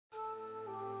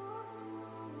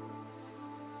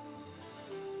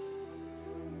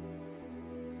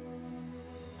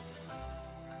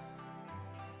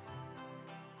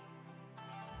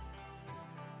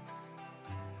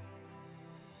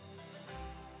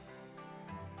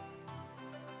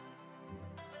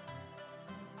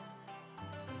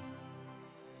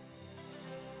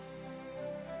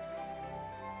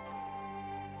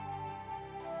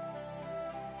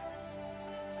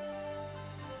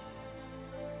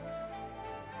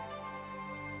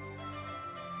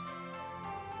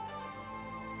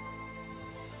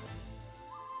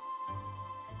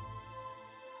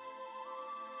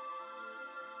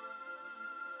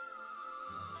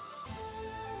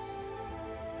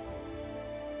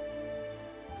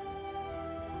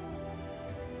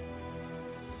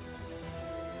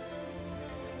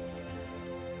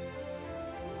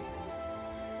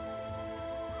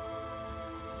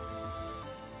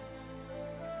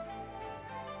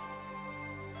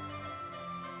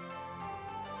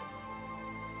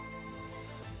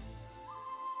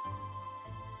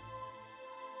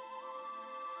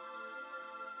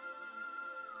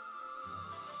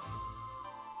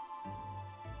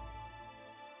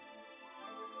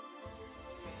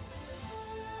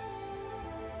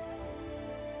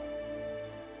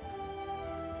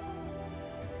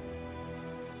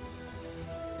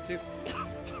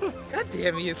too. God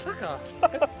damn you, fuck off.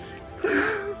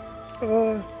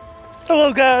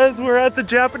 Hello guys, we're at the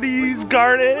Japanese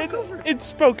garden in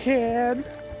Spokane.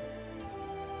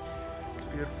 It's a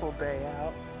beautiful day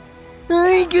out.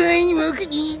 Hi guys, welcome to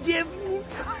the Japanese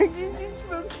gardens in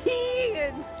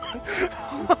Spokane.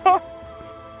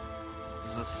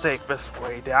 This is the safest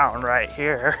way down right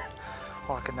here.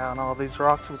 Walking down all these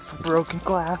rocks with some broken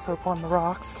glass up on the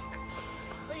rocks.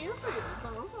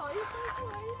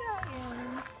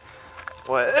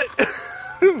 What?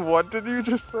 What did you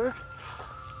just say?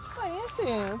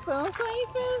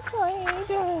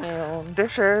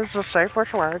 This is the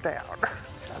safest way down.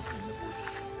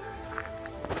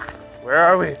 Where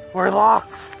are we? We're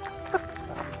lost!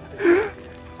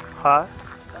 Huh?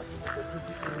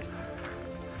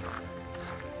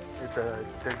 It's a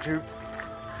juke.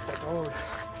 Oh.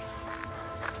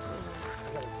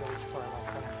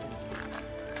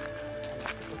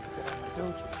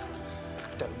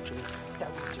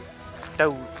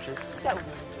 Doges.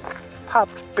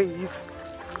 Puppies.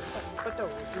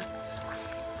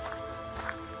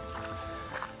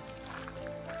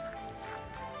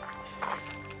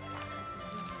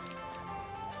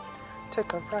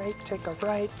 Take a right, take a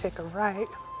right, take a right.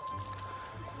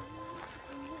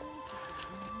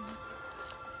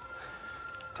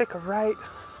 Take a right.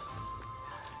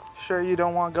 Sure you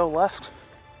don't want to go left?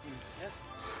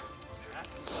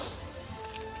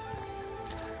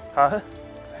 Huh?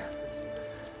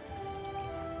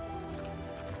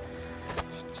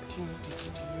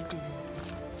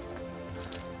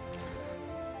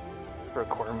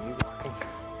 Record me walking.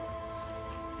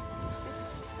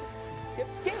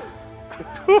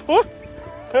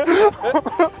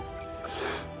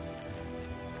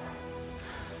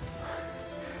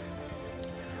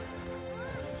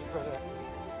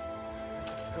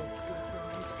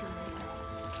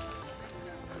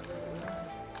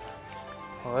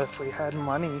 Well, if we had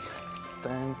money,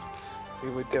 then we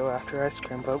would go after ice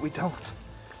cream, but we don't.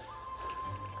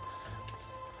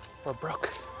 We're broke.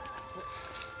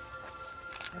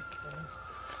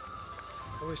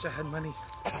 I wish I had money.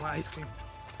 I want ice cream.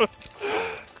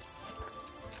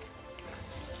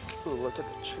 Ooh, look at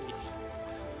the tree.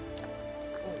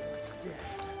 Oh,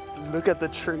 yeah. Look at the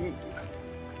tree.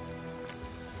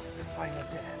 It's a sign of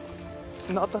death. It's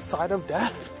not the sign of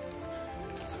death.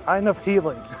 It's a sign of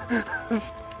healing.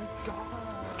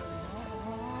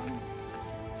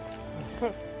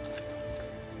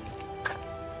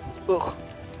 Ugh,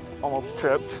 almost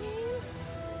tripped.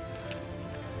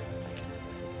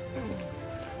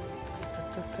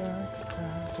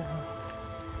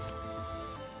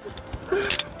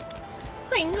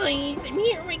 Hi guys, I'm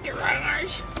here in my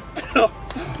garage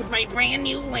with my brand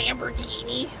new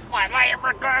Lamborghini. My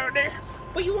Lamborghini.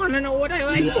 But you want to know what I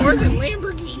like more than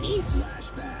Lamborghinis?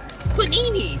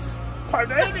 Paninis.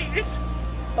 Paninis.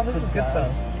 Oh, this is good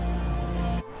stuff.